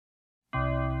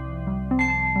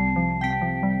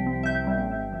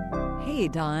Hey,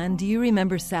 Don, do you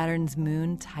remember Saturn's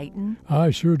moon, Titan?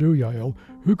 I sure do, Yael.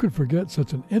 Who could forget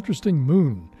such an interesting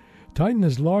moon? Titan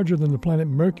is larger than the planet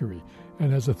Mercury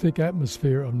and has a thick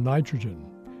atmosphere of nitrogen.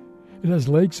 It has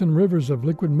lakes and rivers of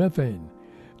liquid methane.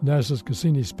 NASA's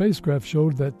Cassini spacecraft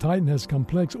showed that Titan has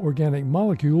complex organic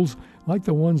molecules like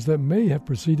the ones that may have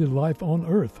preceded life on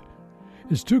Earth.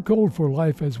 It's too cold for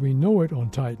life as we know it on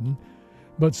Titan,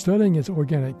 but studying its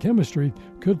organic chemistry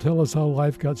could tell us how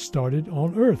life got started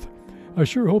on Earth. I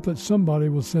sure hope that somebody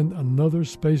will send another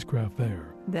spacecraft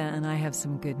there. Then I have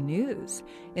some good news.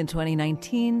 In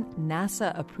 2019,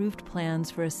 NASA approved plans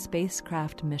for a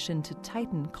spacecraft mission to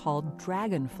Titan called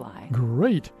Dragonfly.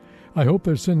 Great! I hope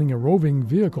they're sending a roving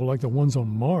vehicle like the ones on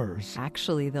Mars.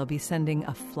 Actually, they'll be sending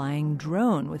a flying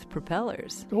drone with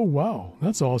propellers. Oh, wow,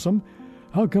 that's awesome.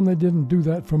 How come they didn't do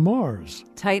that for Mars?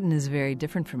 Titan is very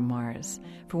different from Mars.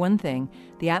 For one thing,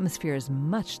 the atmosphere is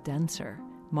much denser.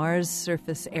 Mars'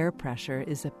 surface air pressure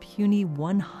is a puny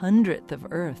 1/100th of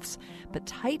Earth's, but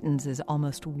Titan's is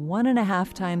almost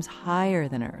 1.5 times higher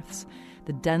than Earth's.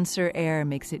 The denser air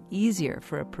makes it easier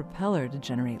for a propeller to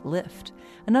generate lift.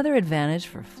 Another advantage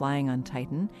for flying on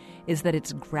Titan is that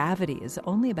its gravity is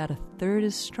only about 1/3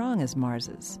 as strong as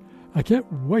Mars's. I can't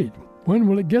wait. When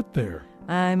will it get there?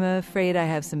 I'm afraid I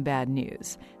have some bad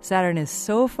news. Saturn is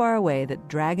so far away that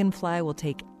Dragonfly will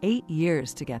take 8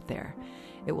 years to get there.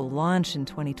 It will launch in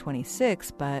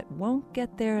 2026, but won't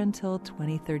get there until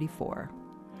 2034.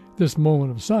 This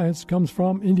moment of science comes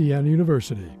from Indiana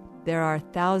University. There are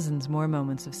thousands more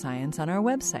moments of science on our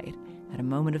website at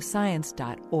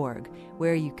amomentofscience.org,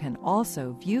 where you can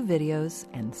also view videos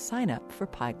and sign up for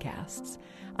podcasts.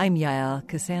 I'm Yael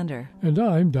Cassander. And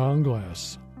I'm Don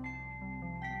Glass.